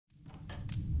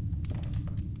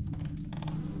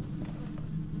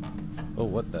Oh,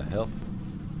 what the hell?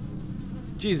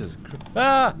 Jesus Christ.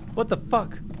 Ah! What the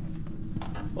fuck?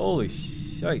 Holy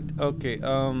shite. Okay,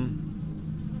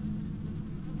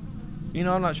 you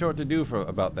know, I'm not sure what to do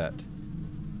about that.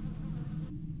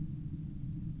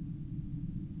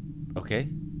 Okay.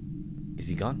 Is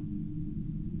he gone?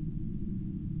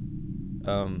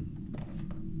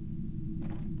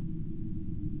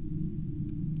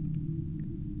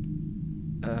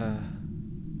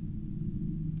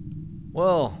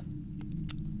 Well,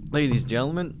 ladies and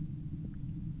gentlemen,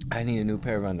 I need a new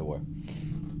pair of underwear.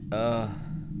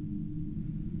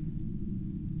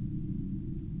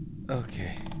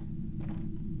 Okay.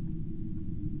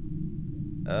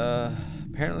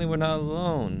 Apparently we're not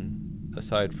alone,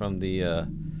 aside from the,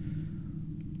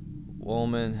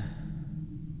 woman.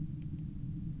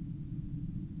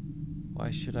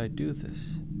 Why should I do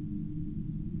this?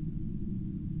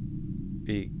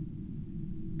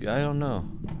 I don't know.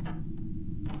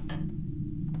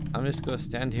 I'm just gonna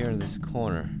stand here in this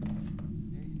corner.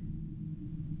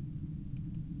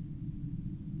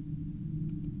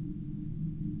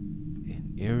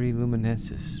 An eerie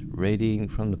luminescence radiating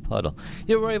from the puddle.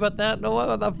 You worry about that? No, what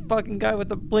about the fucking guy with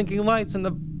the blinking lights and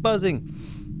the buzzing?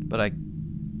 But I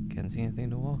can't see anything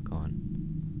to walk on.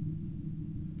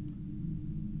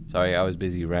 Sorry, I was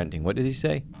busy ranting. What did he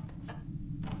say?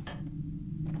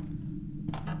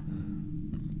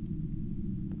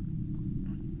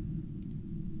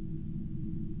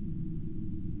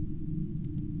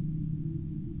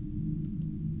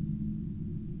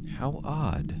 How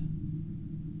odd.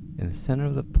 In the center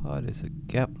of the pot is a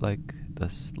gap like the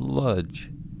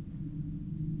sludge.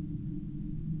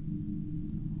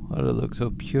 Water looks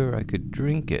so pure I could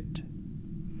drink it.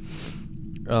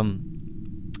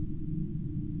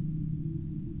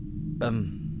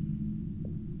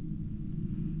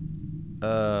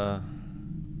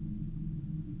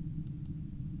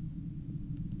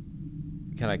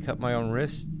 Can I cut my own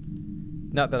wrist?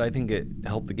 Not that I think it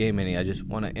helped the game any, I just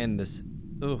want to end this.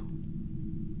 Ugh.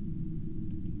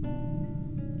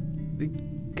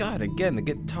 God, again, the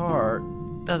guitar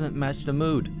doesn't match the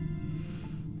mood.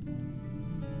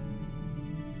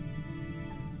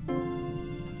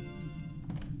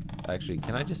 Actually,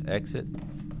 can I just exit?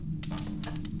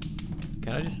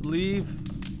 Can I just leave?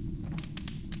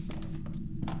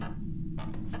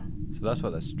 So that's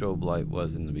what that strobe light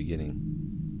was in the beginning.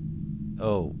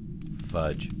 Oh,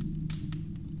 fudge.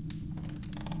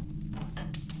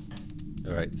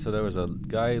 Alright, so there was a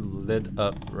guy lit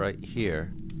up right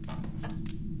here.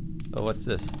 Oh, what's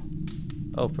this?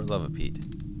 Oh, for love of Pete.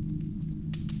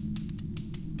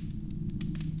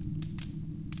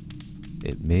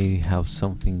 It may have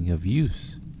something of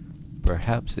use.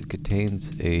 Perhaps it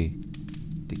contains a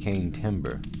decaying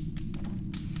timber.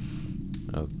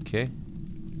 Okay.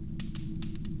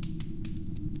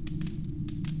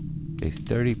 A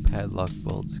sturdy padlock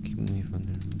bolts keeping me from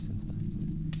the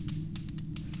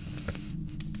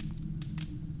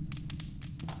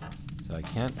So I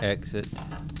can't exit.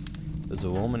 There's a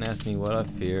woman asking me what I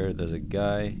fear. There's a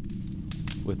guy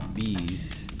with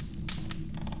bees.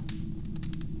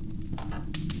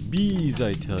 Bees,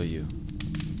 I tell you.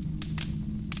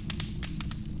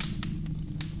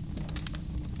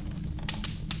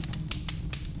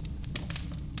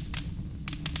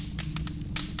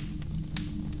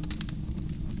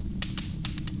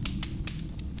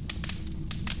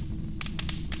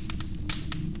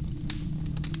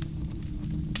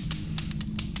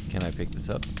 Can I pick this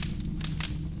up?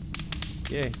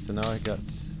 Yay, so now I got...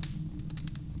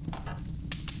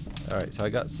 Alright, so I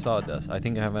got sawdust. I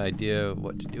think I have an idea of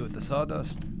what to do with the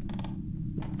sawdust.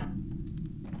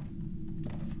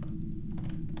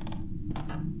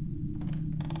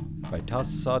 If I toss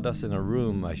sawdust in a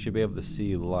room, I should be able to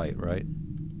see light, right?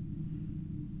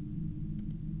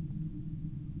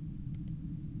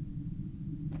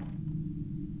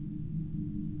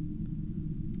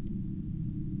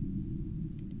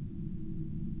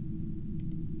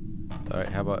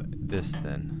 Alright, how about this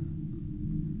then?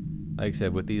 Like I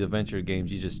said, with these adventure games,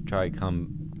 you just try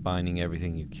combining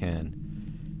everything you can.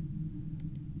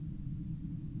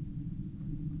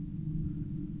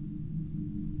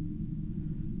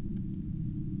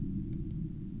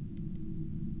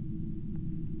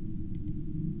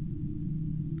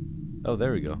 Oh,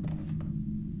 there we go.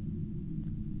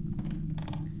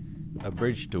 A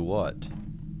bridge to what?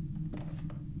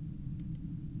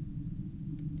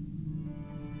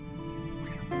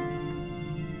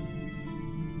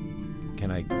 Can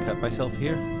I cut myself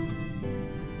here?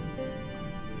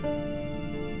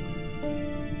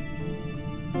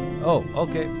 Oh,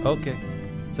 okay, okay.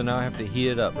 So now I have to heat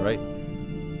it up, right?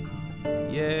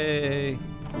 Yay!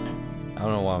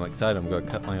 don't know why I'm excited. I'm gonna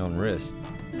cut my own wrist.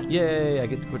 Yay! I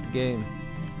get to quit the game.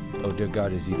 Oh dear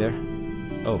God, is he there?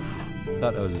 Oh, I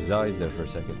thought that was his eyes there for a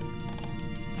second.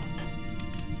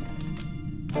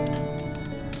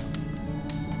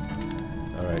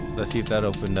 Alright, let's see if that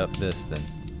opened up this then.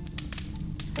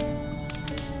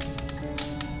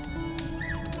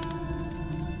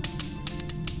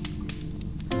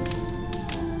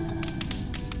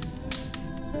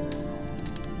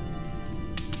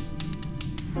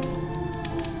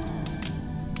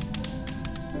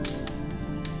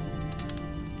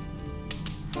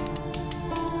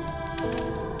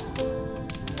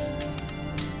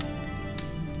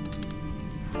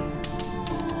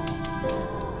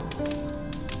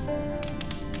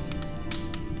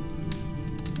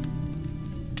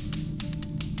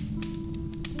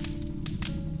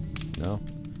 No?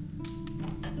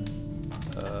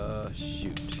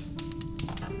 Shoot.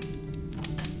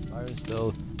 Fire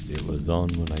still. It was on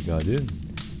when I got in.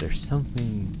 There's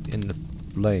something in the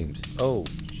flames. Oh,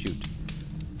 shoot.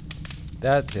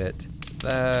 That's it.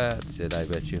 That's it, I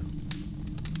bet you.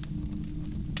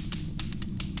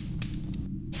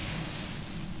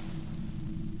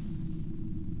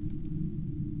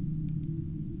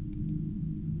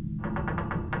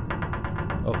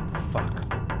 Oh, fuck.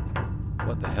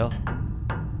 What the hell?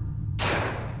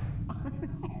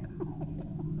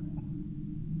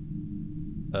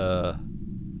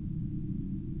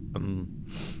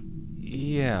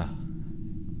 Yeah.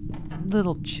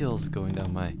 Little chills going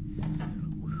down my...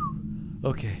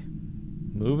 Okay.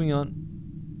 Moving on.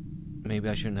 Maybe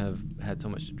I shouldn't have had so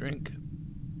much to drink.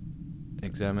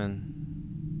 Examine.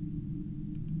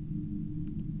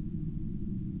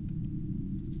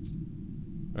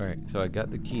 Alright, so I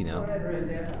got the key now.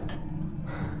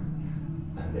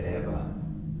 And ever.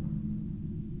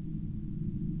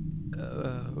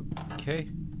 Okay.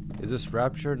 Is this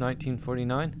Rapture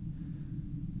 1949?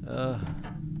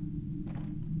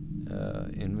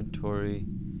 Inventory.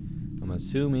 I'm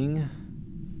assuming.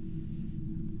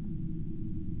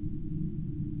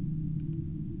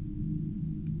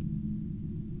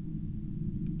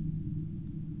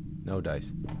 No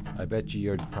dice. I bet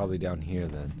you're probably down here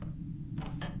then.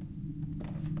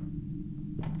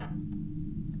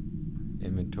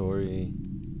 Inventory.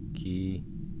 Key.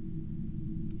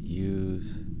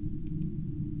 Use.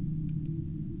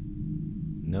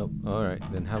 Nope. Alright,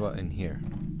 then how about in here?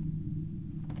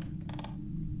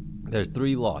 There's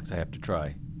 3 locks I have to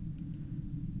try.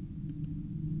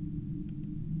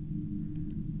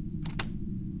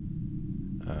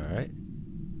 Alright.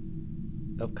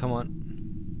 Oh, come on.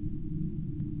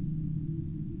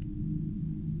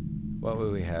 What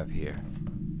will we have here?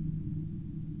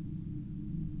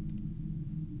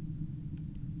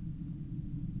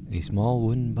 A small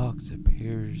wooden box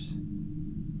appears.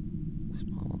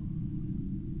 Small.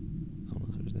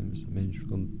 Almost resembles a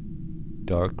minuscule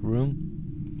dark room.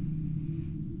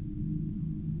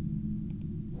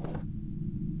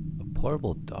 A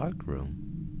portable dark room.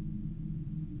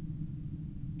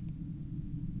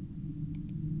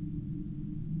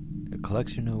 A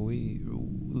collection of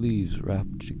leaves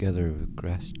wrapped together with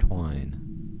grass twine.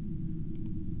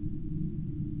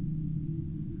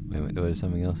 Wait, there was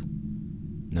something else?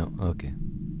 No, okay.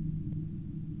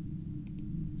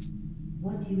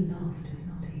 What you lost is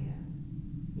not here.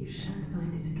 You shan't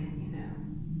find it again, you know.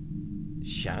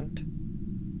 Shan't?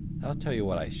 I'll tell you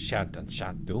what I shan't and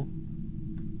shan't do.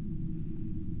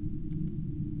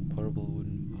 Portable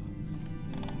wooden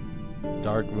box.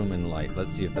 Dark room and light.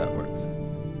 Let's see if that works.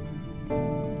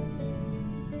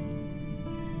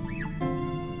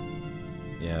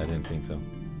 Yeah, I didn't think so.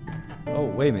 Oh,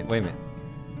 wait a minute.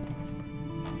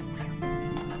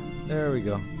 There we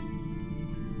go.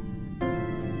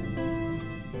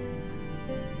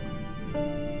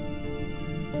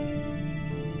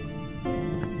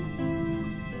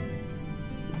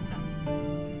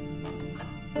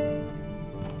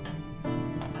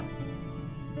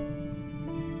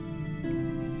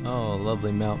 Oh,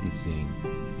 lovely mountain scene.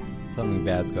 Something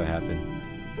bad's gonna happen.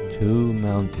 2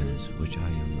 mountains, which I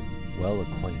am well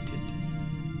acquainted.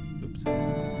 Oops.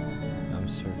 I'm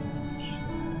certain.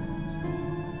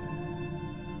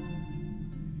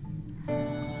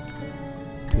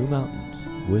 Two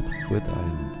mountains with I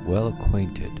am well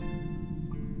acquainted.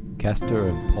 Castor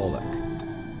and Pollock,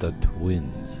 the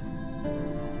twins.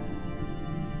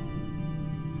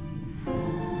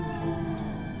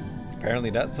 Apparently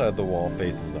that side of the wall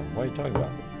faces them. What are you talking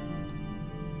about?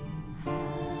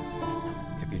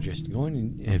 If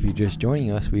you're just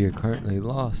joining us, we are currently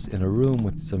lost in a room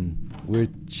with some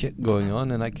weird shit going on,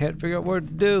 and I can't figure out what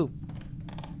to do.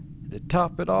 To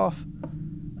top it off,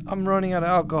 I'm running out of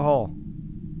alcohol.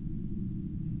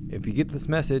 If you get this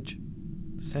message,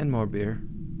 send more beer.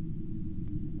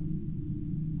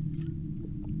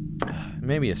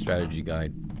 Maybe a strategy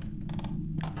guide.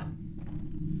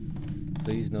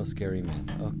 Please, no scary men.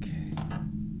 Okay.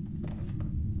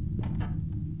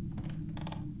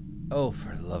 Oh,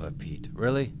 for the love of Pete.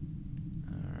 Really?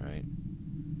 Alright.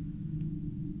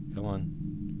 Come on.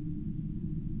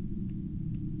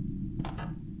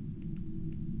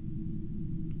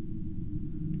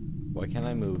 Why can't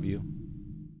I move you?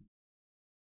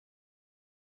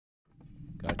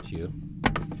 Got you.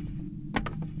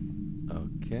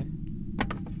 Okay.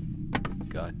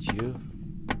 Got you.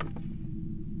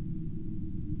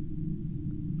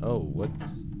 Oh,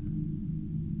 what's...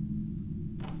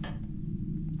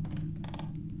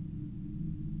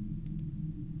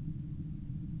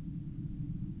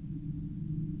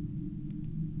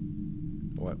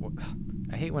 What?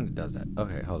 I hate when it does that.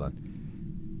 Okay, hold on.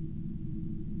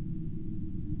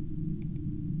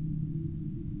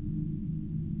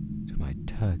 To my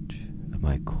touch of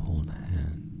my cold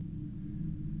hand.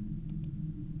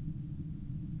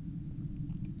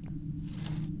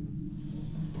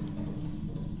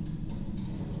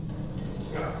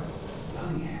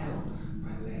 Bloody hell,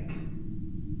 my leg.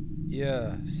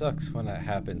 Yeah, sucks when that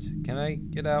happens. Can I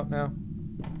get out now?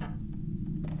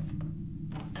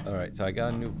 Alright, so I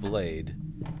got a new blade.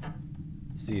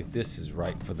 Let's see if this is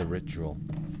right for the ritual.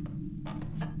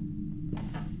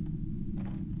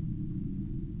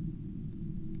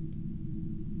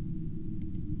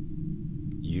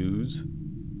 Use.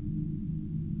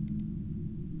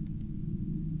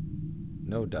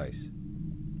 No dice.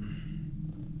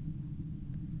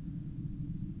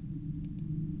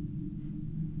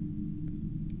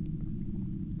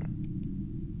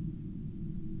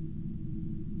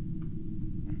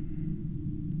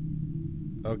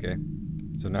 Okay,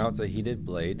 so now it's a heated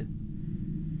blade.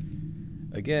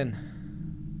 Again,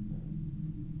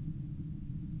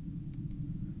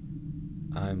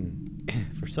 I'm,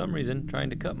 for some reason, trying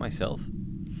to cut myself.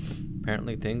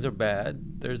 Apparently things are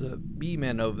bad. There's a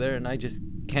bee-man over there and I just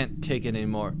can't take it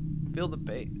anymore. Feel the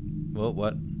pain. Well,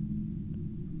 what? What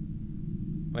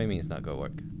do you mean it's not gonna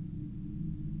work?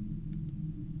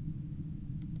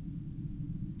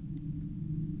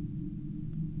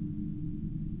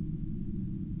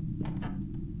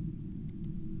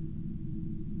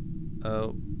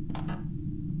 Oh.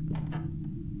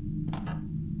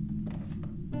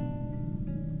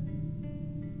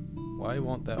 Why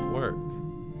won't that work?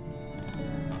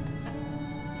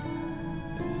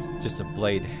 It's just a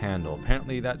blade handle.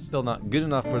 Apparently that's still not good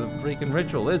enough for the freaking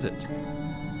ritual, is it?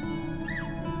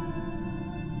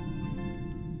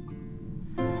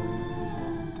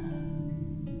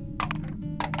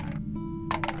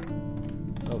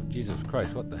 Oh, Jesus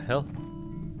Christ, what the hell?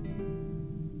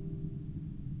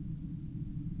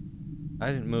 I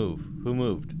didn't move. Who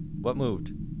moved? What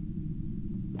moved?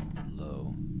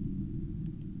 Low.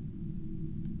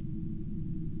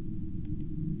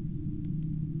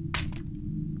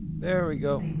 There we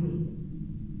go. They weep.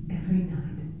 Every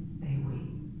night they weep.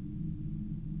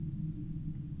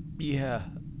 Yeah,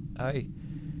 I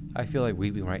feel like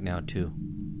weeping right now too.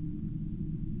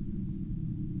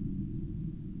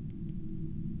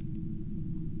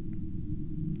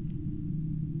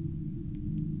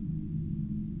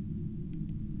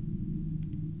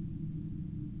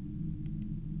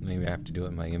 Maybe I have to do it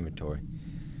in my inventory.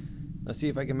 Let's see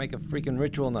if I can make a freaking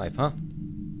ritual knife, huh?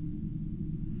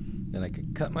 Then I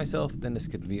could cut myself, then this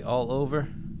could be all over.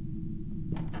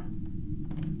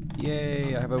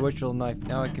 Yay, I have a ritual knife.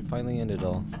 Now I can finally end it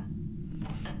all.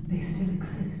 They still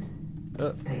exist. They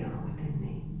are within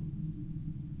me.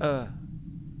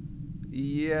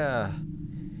 Yeah.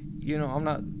 You know, I'm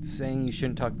not saying you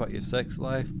shouldn't talk about your sex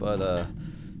life, but,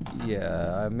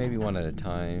 yeah, maybe one at a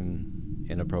time.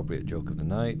 Inappropriate joke of the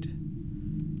night.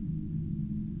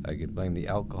 I could blame the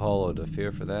alcohol or the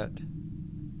fear for that.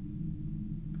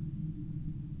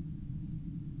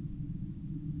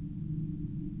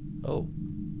 Oh.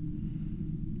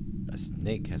 A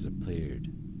snake has appeared.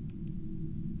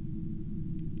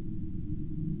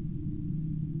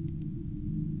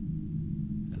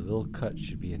 A little cut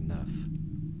should be enough.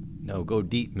 No, go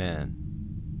deep, man.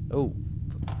 Oh.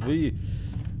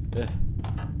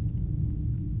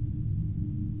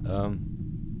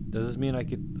 Does this mean I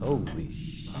could... Holy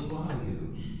sh... Who are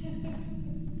you?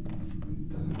 It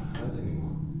doesn't hurt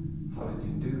anymore. How did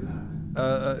you do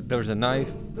that? There was a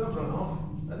knife. Don't run off.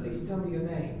 At least tell me your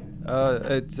name.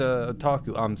 It's,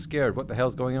 Otaku. I'm scared. What the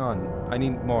hell's going on? I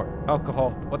need more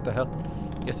alcohol. What the hell?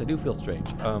 Yes, I do feel strange.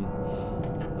 Only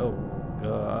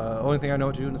thing I know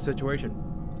what to do in this situation.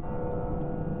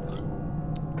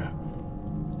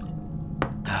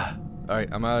 Alright,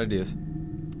 I'm out of ideas.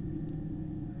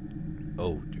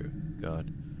 Oh, dear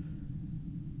God.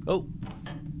 Oh!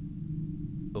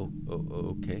 Oh,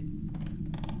 okay.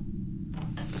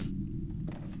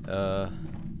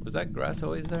 Was that grass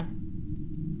always there?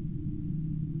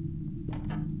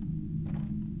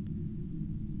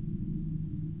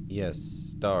 Yes,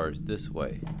 stars this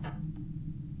way.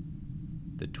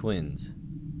 The twins.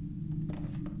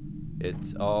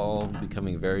 It's all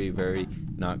becoming very, very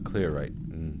not clear right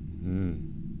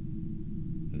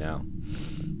now.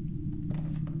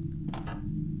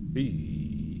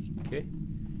 Okay.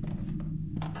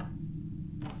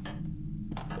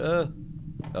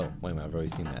 Oh, wait a minute, I've already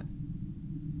seen that.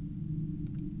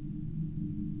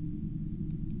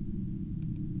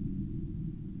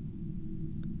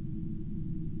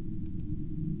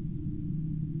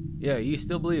 Yeah, you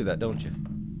still believe that, don't you?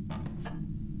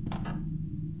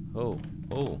 Oh,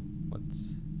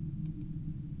 what's...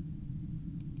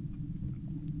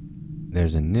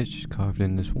 There's a niche carved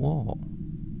in this wall.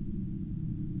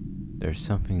 There's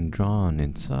something drawn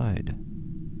inside.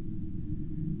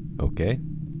 Okay.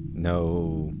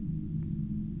 No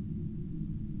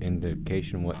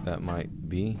indication what that might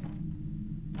be.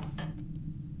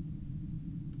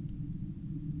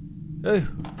 Oh.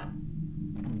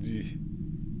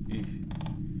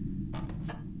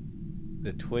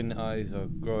 The twin eyes are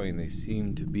growing. They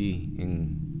seem to be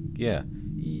in... Yeah.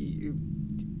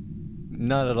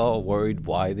 Not at all worried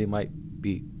why they might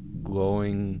be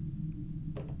glowing.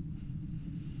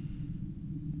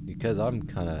 Because I'm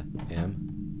kinda am.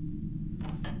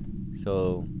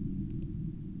 So...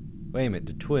 Wait a minute,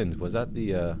 the twins, was that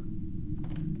the,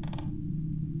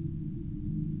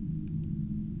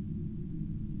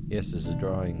 Yes, there's a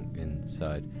drawing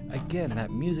inside. Again,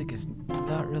 that music is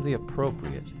not really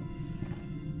appropriate.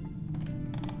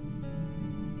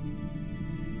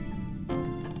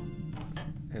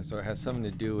 And so it has something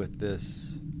to do with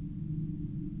this.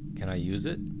 Can I use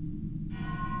it?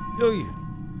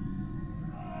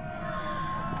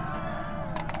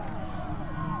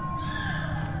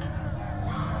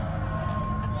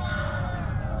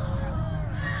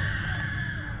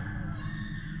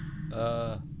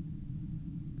 Oh,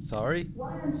 sorry?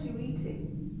 Why aren't you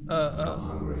eating? I'm not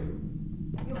hungry.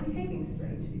 You're behaving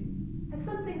strangely. Has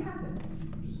something happened?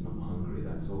 I'm just not hungry,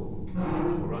 that's all.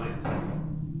 All right.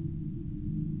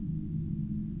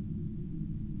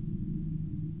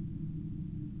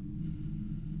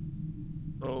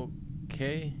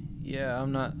 Okay. Yeah,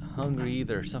 I'm not hungry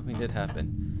either. Something did happen.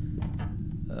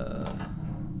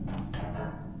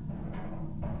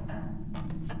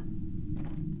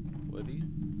 What are these?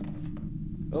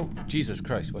 Oh, Jesus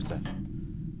Christ, what's that?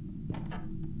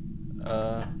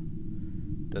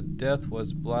 The death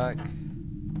was black.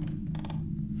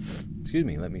 Excuse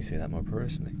me, let me say that more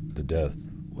personally. The death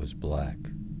was black.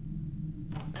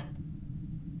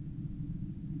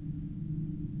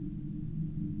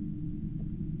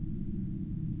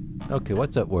 Okay,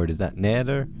 what's that word? Is that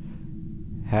natter?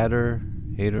 Hatter?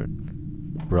 Hater?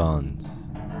 Bronze.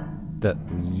 That...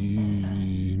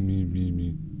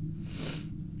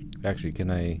 Actually,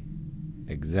 can I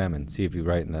examine? See if you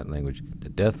write in that language. The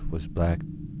death was black,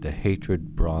 the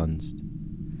hatred bronzed,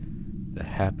 the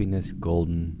happiness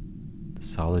golden, the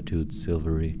solitude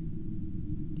silvery,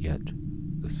 yet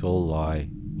the soul lie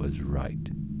was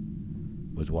right,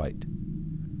 was white.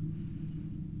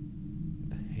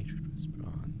 The hatred was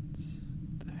bronze,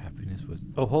 the happiness was...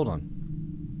 Oh, hold on.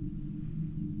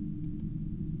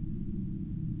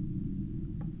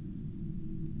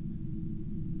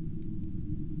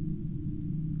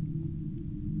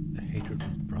 The hatred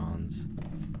was bronze.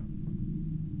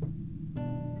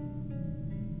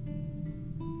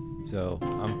 So,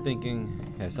 I'm thinking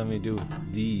it has something to do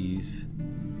with these.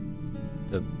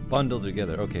 The bundle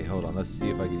together. Okay, hold on. Let's see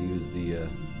if I could use the...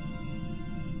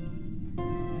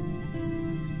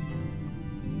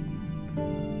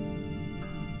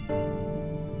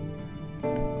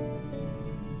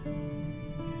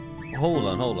 Hold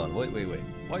on. Wait.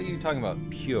 Why are you talking about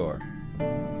pure?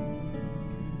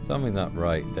 Something's not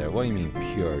right there. What do you mean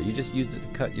pure? You just used it to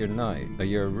cut your knife, or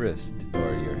your wrist,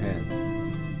 or your hand.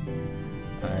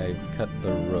 I've cut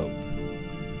the rope.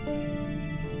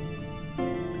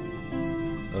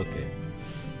 Okay.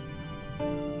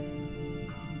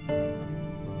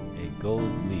 A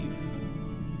gold leaf.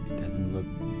 It doesn't look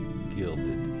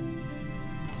gilded.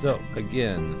 So,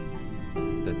 again,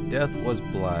 the death was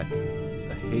black,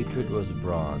 the hatred was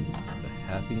bronze, the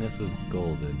happiness was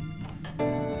golden,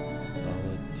 the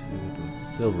solitude was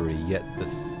silvery, yet the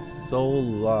soul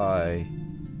lie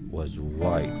was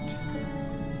white.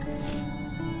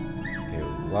 Okay,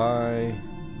 lie.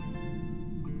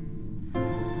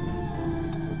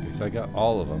 Okay, so so I got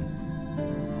all of them.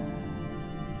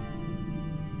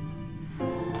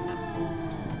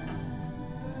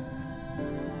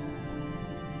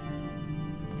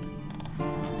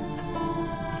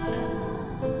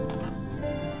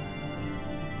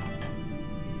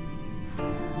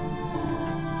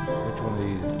 Which one of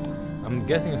these? I'm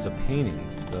guessing it's the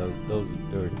paintings. Those,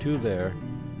 there are two there,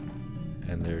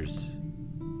 and there's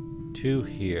two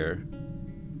here.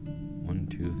 1,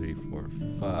 2, 3, 4,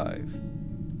 5.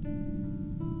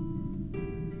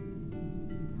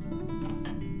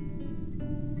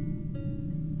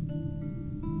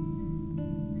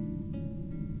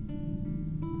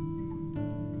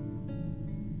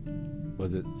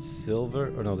 Was it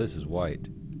silver? Oh no, this is white.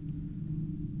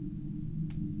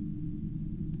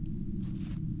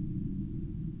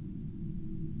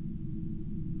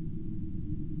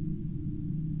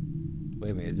 Wait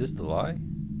a minute, is this the lie?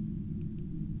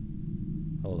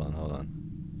 Hold on, hold on.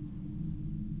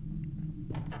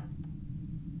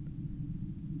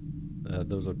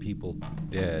 Those are people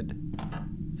dead.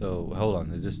 So, hold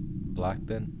on, is this black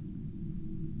then?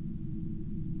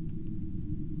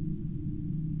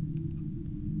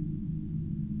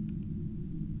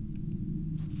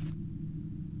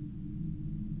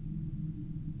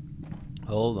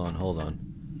 Hold on, hold on.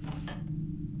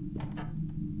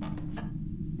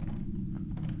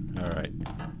 Alright.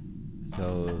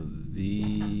 So,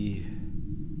 the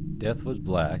death was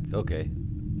black. Okay.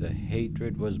 The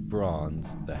hatred was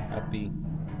bronze. The happy...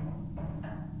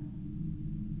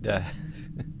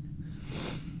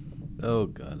 Oh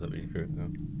god, let me hear it now.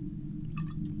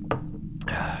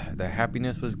 The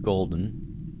happiness was golden.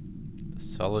 The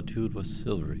solitude was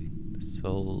silvery. The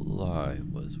soul lie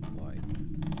was white.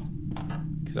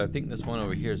 Because I think this one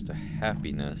over here is the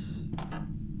happiness.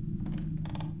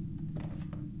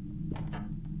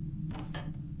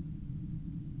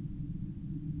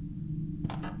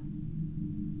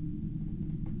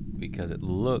 Because it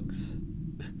looks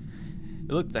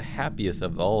the happiest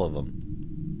of all of them.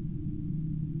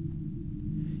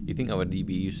 You think I would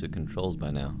be used to controls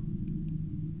by now?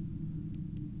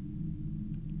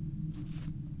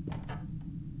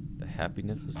 The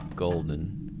happiness was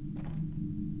golden.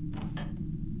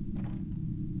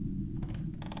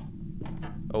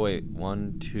 Oh wait,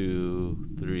 1, 2,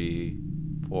 3,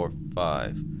 4,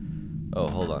 5. Oh,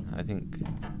 hold on. I think.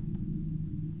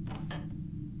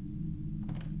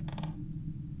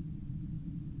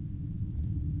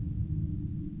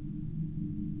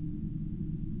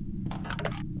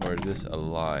 Or is this a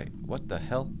lie? What the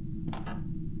hell?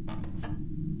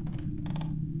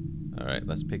 Alright,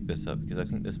 let's pick this up because I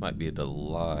think this might be a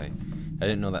lie. I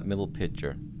didn't know that middle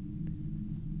picture.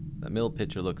 That middle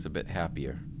picture looks a bit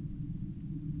happier.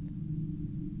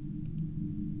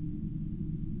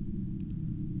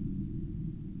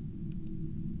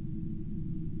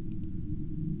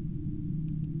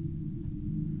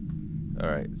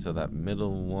 Alright, so that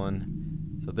middle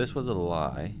one. So this was a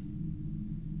lie.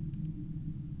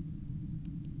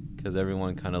 Because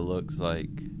everyone kind of looks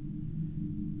like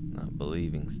not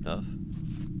believing stuff.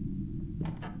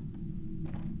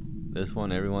 This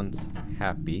one, everyone's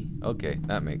happy. Okay,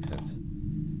 that makes sense.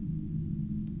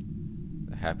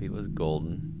 The happy was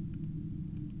golden.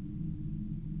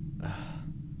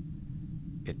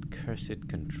 It cursed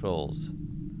controls.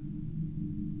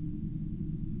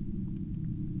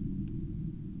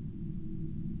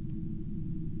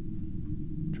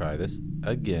 Try this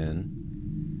again.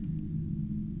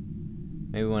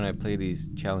 Maybe when I play these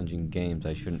challenging games,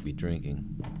 I shouldn't be drinking.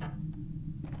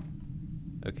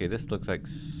 Okay, this looks like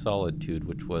solitude,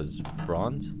 which was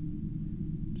bronze.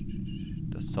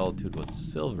 The solitude was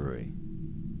silvery.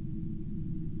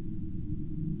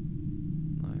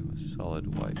 I was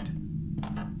solid white.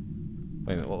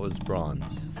 Wait a minute, what was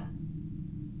bronze?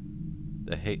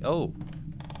 The hate. Oh!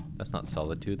 That's not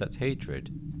solitude, that's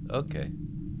hatred. Okay.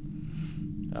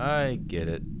 I get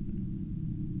it.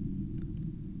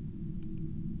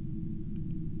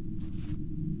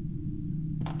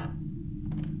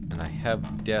 And I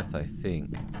have death, I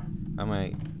think. I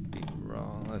might be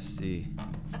wrong. Let's see.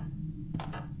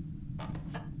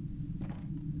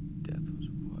 Death was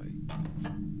white.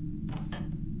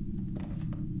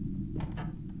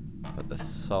 But the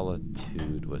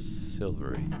solitude was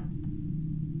silvery.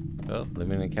 Well,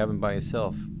 living in a cabin by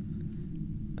yourself.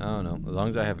 I don't know. As long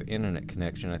as I have an internet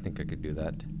connection, I think I could do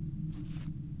that.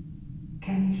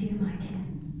 Can you hear my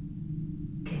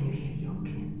kin? Can you hear your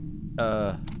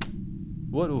kin?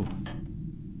 What? Ooh.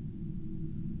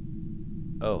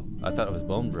 Oh, I thought it was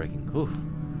bone breaking. Oof.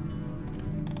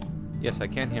 Yes, I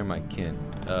can hear my kin.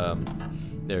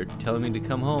 They're telling me to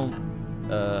come home.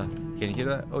 Can you hear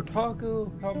that?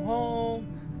 Otaku, come home.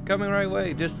 coming right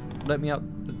away. Just let me out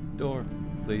the door,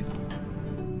 please.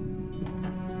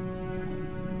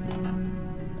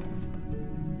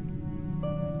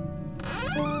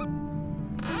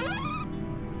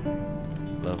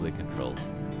 Lovely controls.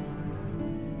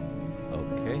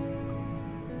 Okay.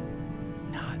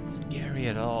 Not scary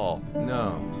at all.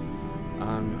 No.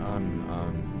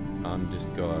 I'm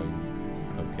just going.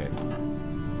 Okay.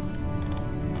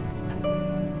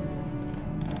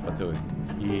 What's over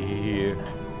here?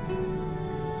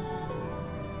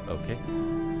 Okay.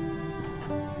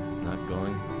 Not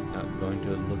going to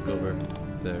look over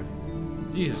there.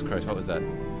 Jesus Christ, what was that?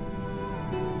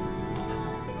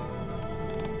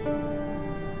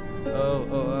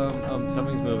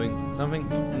 Something's moving. Something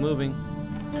moving.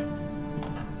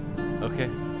 Okay.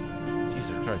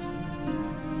 Jesus Christ.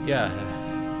 Yeah.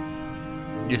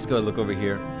 Just go look over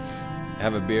here.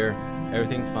 Have a beer.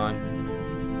 Everything's fine.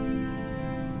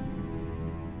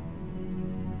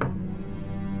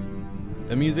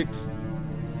 The music's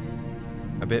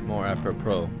a bit more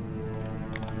apropos.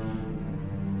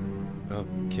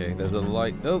 Okay, there's a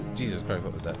light. Oh, Jesus Christ,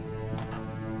 what was that?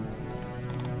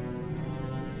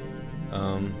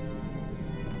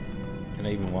 Can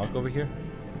I even walk over here?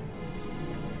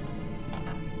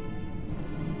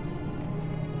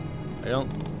 I don't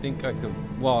think I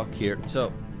can walk here,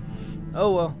 so...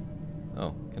 Oh, well.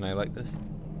 Oh, can I like this?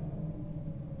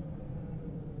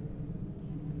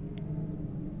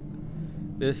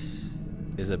 This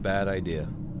is a bad idea.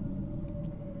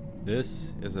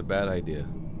 This is a bad idea.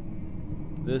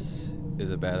 This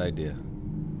is a bad idea.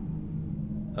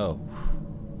 Oh.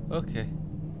 Okay.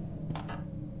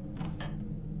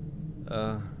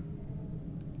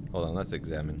 Hold on, let's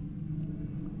examine.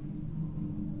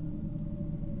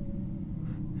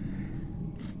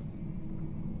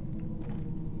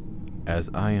 As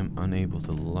I am unable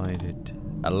to light it.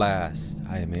 Alas,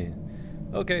 I am in.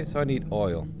 Okay, so I need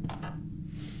oil.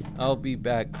 I'll be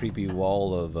back, creepy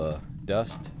wall of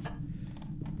dust.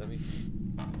 Let me...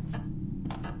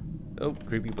 Oh,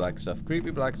 creepy black stuff.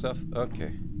 Creepy black stuff.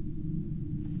 Okay.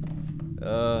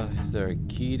 Is there a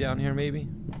key down here maybe?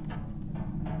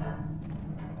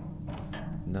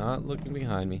 Not looking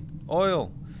behind me.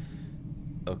 Oil!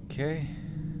 Okay.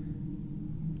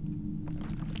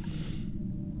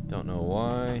 Don't know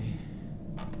why.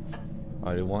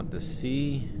 I do want to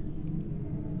see.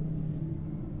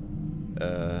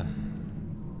 At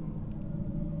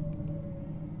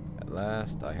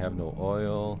last, I have no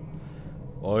oil.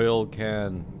 Oil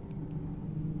can.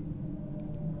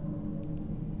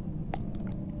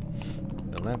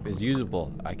 The lamp is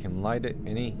usable. I can light it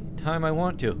any time I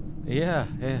want to. Yeah.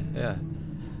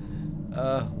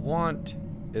 Want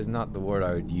is not the word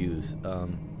I would use.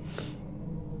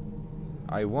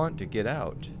 I want to get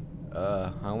out.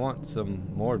 I want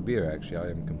some more beer, actually. I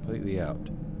am completely out.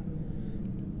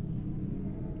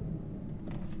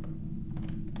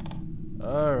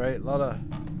 Alright, a lot of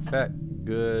fat,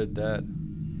 good, that.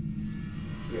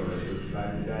 You're a little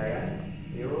slow today,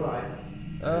 eh? You alright?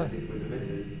 As if with the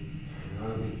missus. No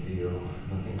big deal.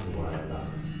 Nothing to worry about.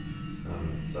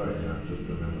 Sorry, I just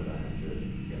remembered I had to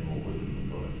get more wood from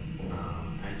the forest.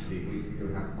 Actually, we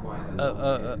still have quite a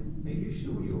lot. Are you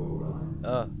sure you're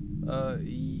alright?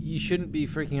 You shouldn't be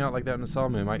freaking out like that in the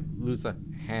sawmill. You might lose a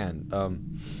hand.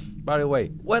 By the way,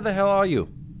 where the hell are you?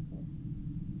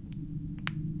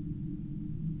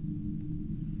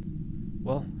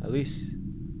 Well, at least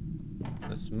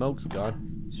the smoke's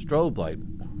gone. Strobe light.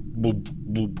 Boop,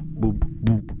 boop, boop,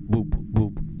 boop, boop,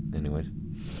 boop. Anyways.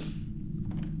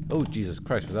 Oh, Jesus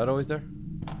Christ. Was that always there?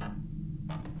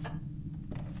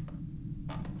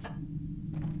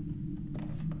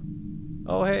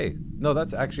 Oh, hey. No,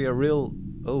 that's actually a real...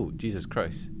 Oh, Jesus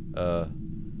Christ.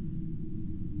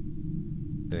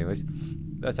 Anyways.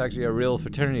 That's actually a real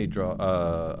fraternity doll.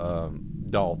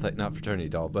 Not fraternity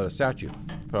doll, but a statue.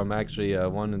 From actually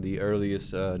one of the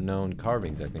earliest known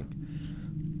carvings, I think.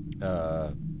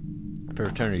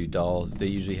 Fraternity dolls, they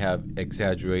usually have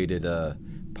exaggerated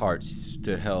parts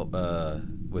to help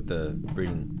with the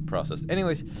breeding process.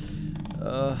 Anyways,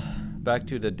 back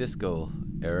to the disco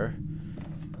era.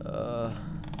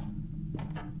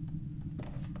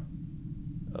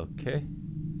 Okay.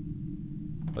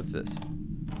 What's this?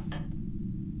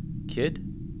 Kid?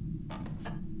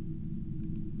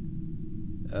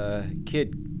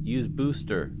 Kid, use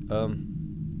booster.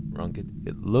 Wrong kid.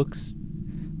 It looks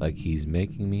like he's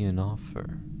making me an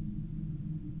offer.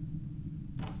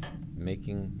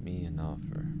 Making me an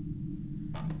offer.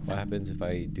 What happens if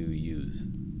I do use?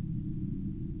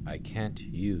 I can't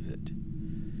use it.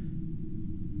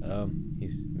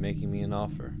 He's making me an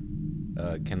offer.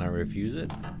 Can I refuse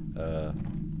it? Okay.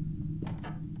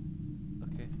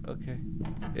 Okay.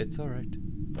 It's alright.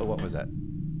 Oh, what was that?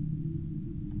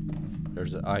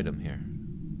 There's an item here.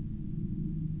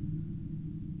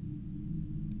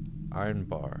 Iron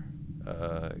bar.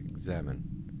 Examine.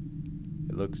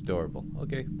 It looks adorable.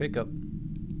 Okay, pick up.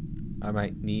 I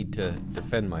might need to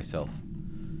defend myself.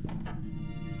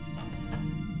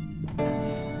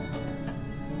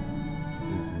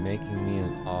 He's making me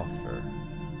an offer.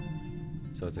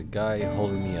 So it's a guy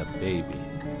holding me a baby.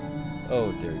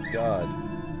 Oh dear God.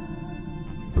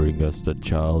 Bring us the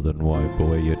child and why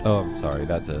boy you... Oh, I'm sorry,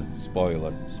 that's a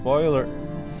spoiler. Spoiler!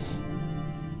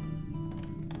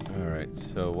 Alright,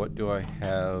 so what do I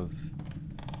have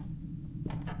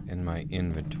in my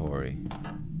inventory?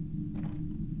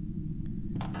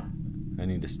 I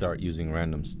need to start using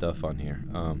random stuff on here.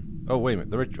 Oh, wait a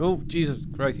minute. The rich... Oh, Jesus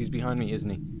Christ, he's behind me, isn't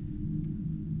he?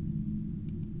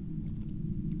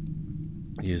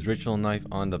 Use ritual knife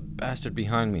on the bastard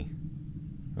behind me.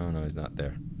 Oh, no, he's not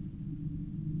there.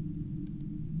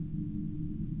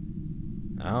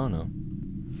 I don't know.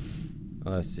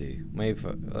 Let's see. Maybe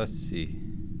let's see.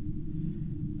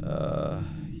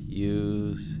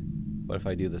 Use... What if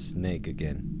I do the snake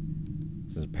again?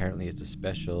 Since apparently it's a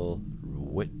special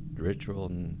ritual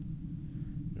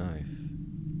knife.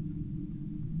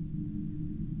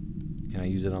 Can I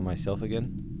use it on myself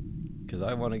again? Because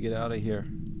I want to get out of here.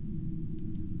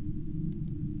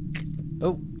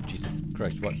 Oh, Jesus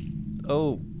Christ, what?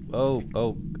 Oh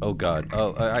God.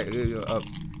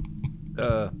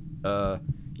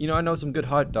 You know, I know some good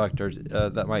heart doctors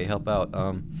that might help out.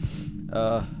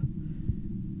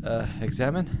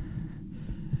 Examine?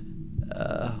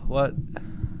 What?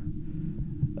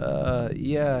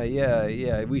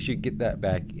 Yeah, we should get that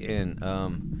back in.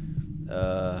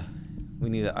 We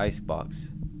need an ice box.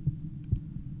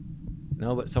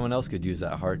 No, but someone else could use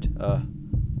that heart.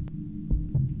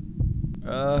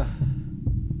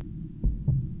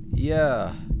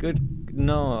 Yeah, good.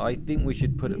 No, I think we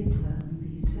should put it.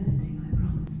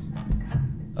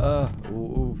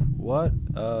 What?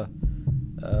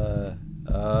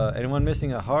 Anyone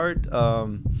missing a heart? A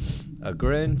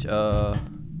Grinch?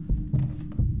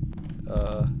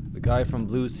 The guy from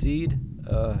Blue Seed?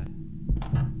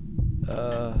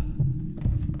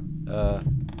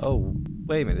 Oh,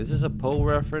 wait a minute. Is this a Poe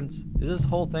reference? Is this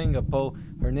whole thing a Poe?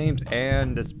 Her name's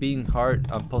Anne, this being heart.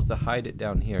 I'm supposed to hide it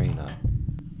down here, ain't I?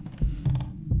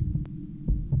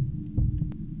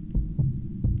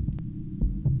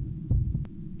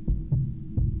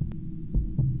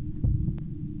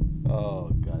 Oh,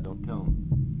 God, don't tell him.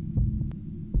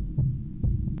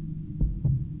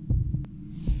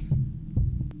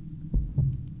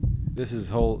 This is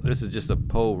just a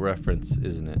Poe reference,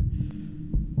 isn't it?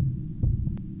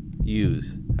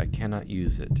 Use. I cannot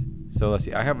use it. So let's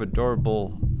see. I have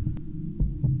adorable.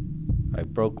 I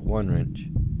broke one wrench.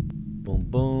 Boom,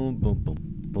 boom, boom, boom,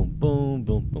 boom, boom,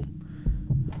 boom, boom.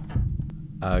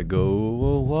 I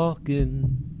go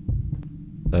walking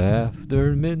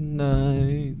after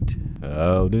midnight,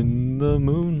 out in the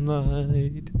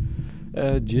moonlight,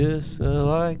 just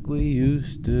like we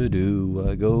used to do.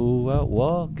 I go out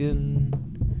walking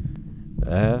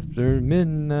after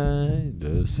midnight,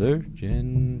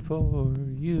 searching for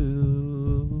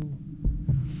you.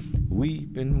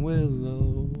 Weeping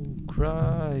willow,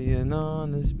 crying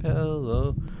on his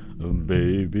pillow.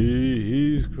 Baby,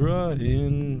 he's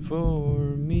crying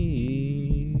for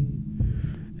me.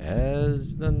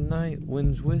 As the night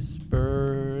winds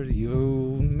whispered,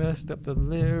 you messed up the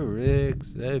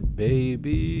lyrics. Said,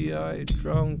 baby, I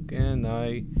drunk and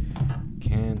I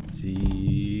can't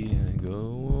see. I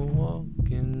go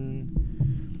walking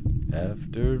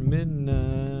after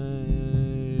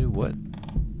midnight. What?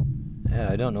 Yeah,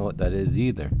 I don't know what that is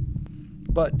either.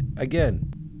 But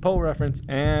again, Poe reference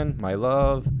and my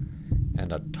love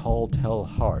and a tall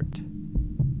heart.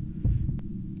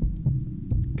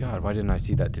 God, why didn't I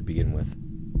see that to begin with?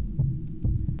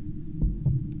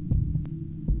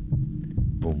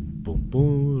 Boom, boom,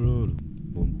 boom,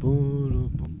 boom, boom, boom,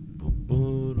 boom,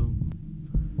 boom.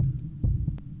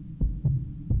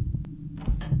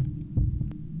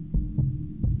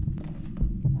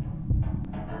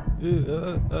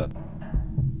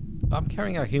 I'm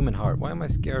carrying a human heart. Why am I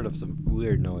scared of some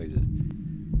weird noises?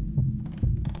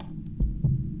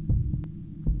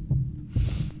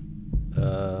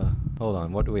 Hold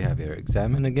on. What do we have here?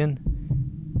 Examine again?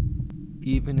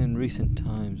 Even in recent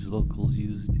times, locals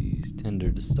use these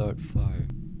tinder to start fire.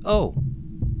 Oh!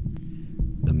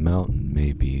 The mountain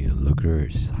may be a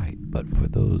luxurious sight, but for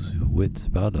those who wits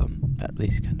about them, at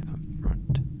least can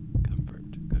comfort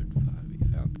could be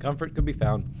found. Comfort could be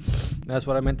found. That's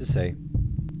what I meant to say.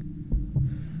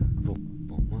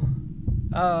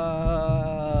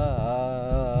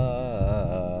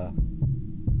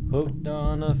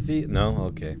 gonna feel... No?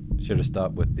 Okay. Should have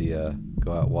stopped with the,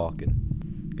 go out walking.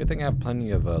 Good thing I have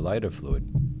plenty of, lighter fluid.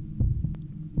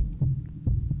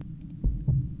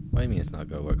 What do you mean it's not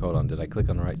gonna work? Hold on, did I click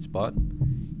on the right spot?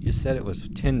 You said it was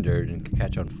tindered and could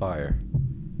catch on fire.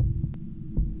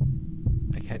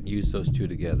 I can't use those two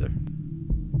together.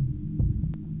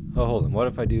 Oh, hold on. What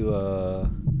if I do,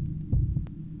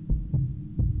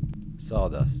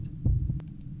 sawdust?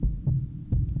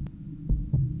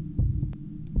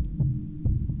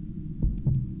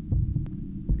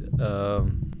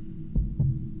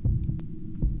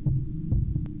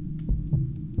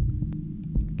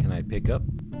 Can I pick up?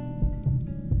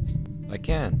 I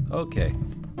can. Okay.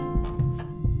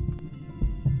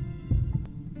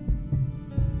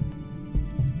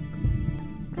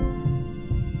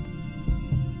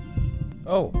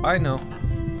 Oh, I know.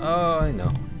 Oh, I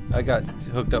know. I got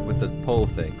hooked up with the pole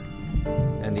thing.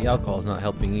 And the alcohol's not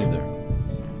helping either.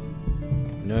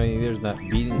 No, there's that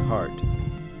beating heart.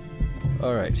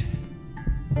 Alright.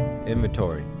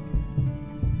 Inventory.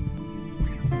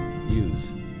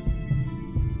 Use.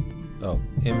 Oh,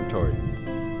 inventory.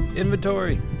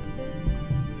 Inventory!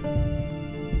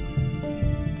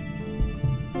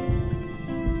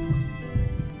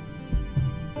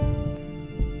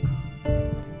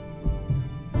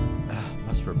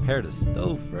 Must repair the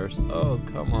stove first. Oh,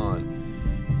 come on.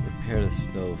 Repair the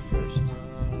stove first.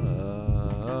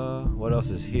 What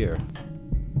else is here?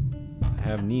 I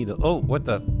have needle. Oh, what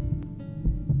the?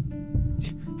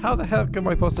 How the heck am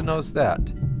I supposed to notice that?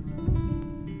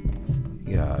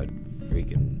 God,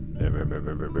 freaking.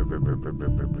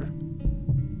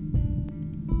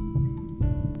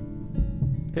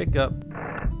 Pick up.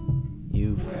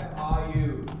 You. Where are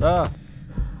you? Ah.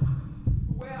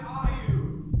 Where are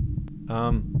you?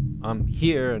 I'm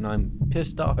here and I'm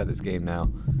pissed off at this game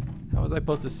now. How was I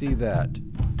supposed to see that?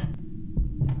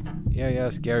 Yeah,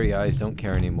 scary eyes don't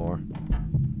care anymore.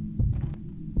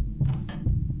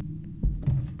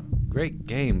 Great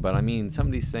game, but I mean, some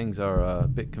of these things are a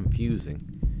bit confusing.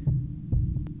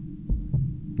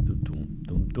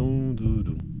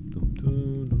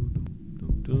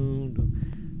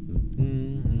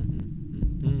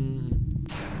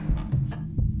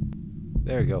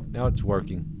 There you go. Now it's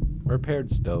working. Repaired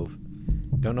stove.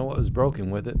 Don't know what was broken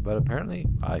with it, but apparently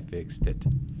I fixed it.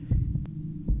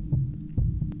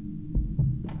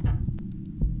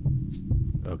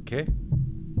 Okay.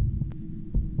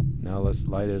 Now let's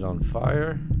light it on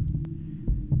fire.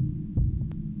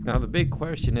 Now the big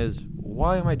question is,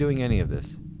 why am I doing any of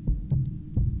this?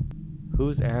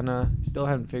 Who's Anna? Still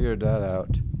haven't figured that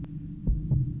out.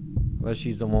 Unless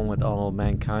she's the one with all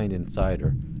mankind inside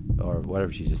her. Or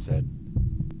whatever she just said.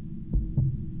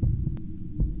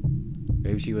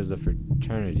 Maybe she was the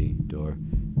fraternity door.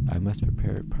 I must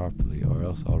prepare it properly or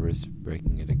else I'll risk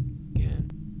breaking it again.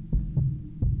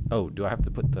 Oh, do I have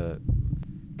to put the...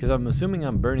 Because I'm assuming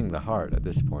I'm burning the heart at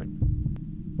this point.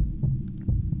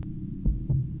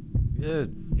 Yeah.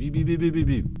 Beep, beep, beep, beep, beep,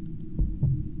 beep.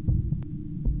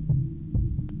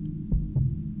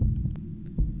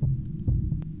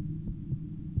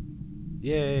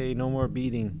 Yay, no more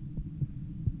beating.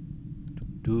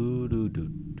 Do do do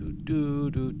do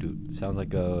do do do. Sounds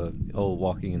like a old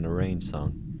Walking in the Rain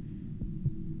song.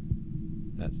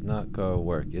 That's not gonna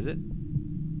work, is it?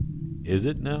 Is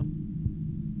it now?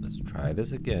 Let's try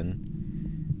this again.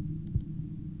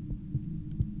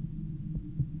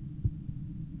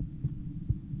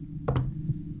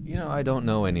 You know, I don't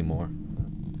know anymore.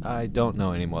 I don't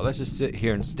know anymore. Let's just sit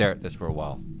here and stare at this for a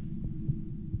while.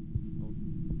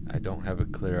 I don't have a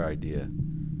clear idea.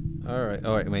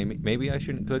 Alright, maybe I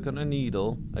shouldn't click on a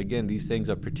needle. Again, these things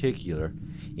are particular.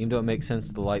 Even though it makes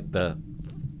sense to light the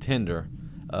tinder.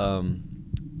 How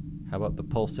about the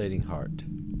pulsating heart?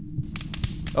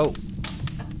 Oh!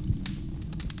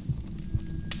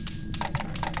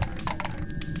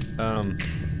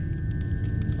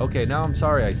 Okay, now I'm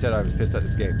sorry I said I was pissed at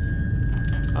this game.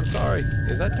 I'm sorry.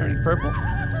 Is that turning purple?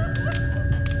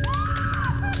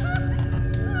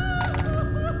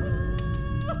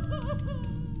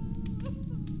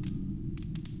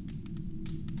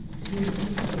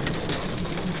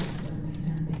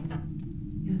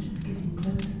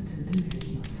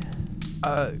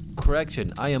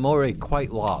 Correction, I am already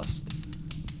quite lost.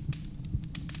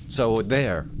 So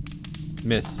there,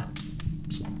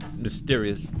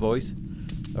 mysterious voice.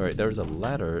 Alright, there's a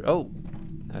ladder. Oh,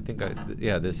 I think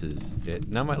yeah, this is it.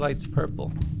 Now my light's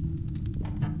purple.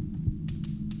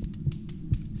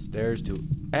 Stairs to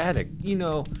attic. You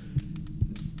know,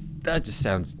 that just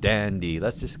sounds dandy.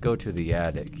 Let's just go to the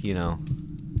attic, you know.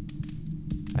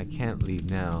 I can't leave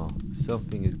now.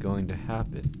 Something is going to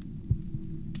happen.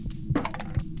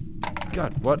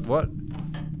 God, what?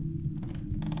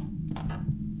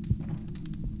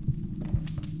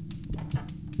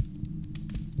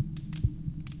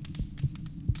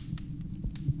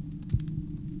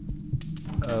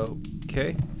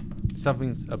 Okay.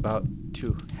 Something's about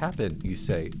to happen, you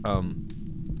say.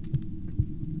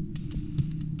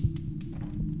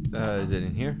 Is it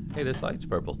in here? Hey, this light's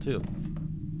purple too.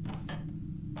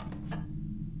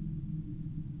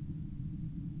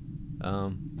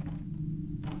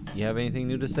 You have anything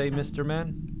new to say, Mr.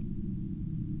 Man?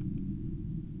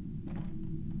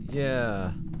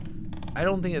 Yeah. I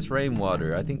don't think it's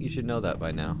rainwater. I think you should know that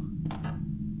by now.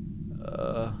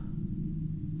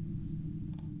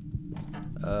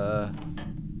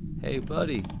 Hey,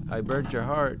 buddy. I burnt your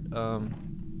heart.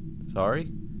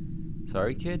 Sorry?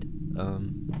 Sorry, kid?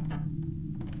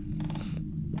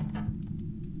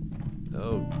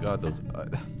 Oh, God, those...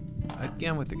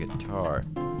 again with the guitar.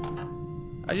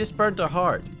 I just burnt a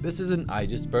heart. This isn't I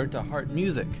just burnt a heart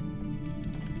music.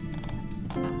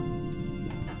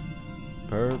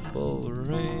 Purple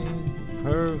rain,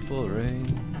 purple rain.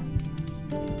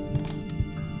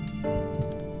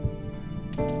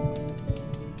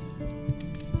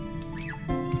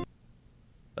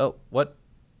 Oh, what?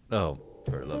 Oh,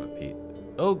 for the love of Pete.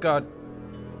 Oh, God.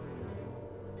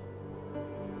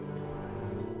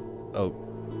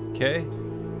 Okay.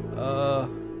 Oh.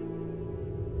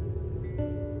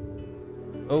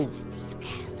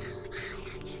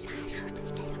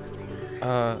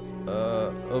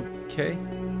 Okay.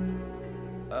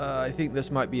 I think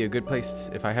this might be a good place,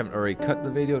 if I haven't already cut the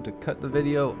video, to cut the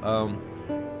video.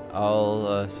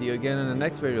 I'll see you again in the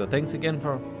next video. Thanks again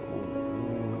for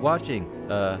watching.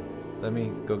 Let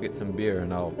me go get some beer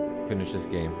and I'll finish this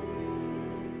game.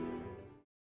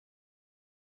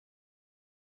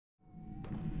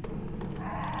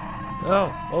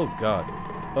 Oh God.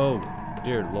 Oh,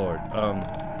 dear Lord.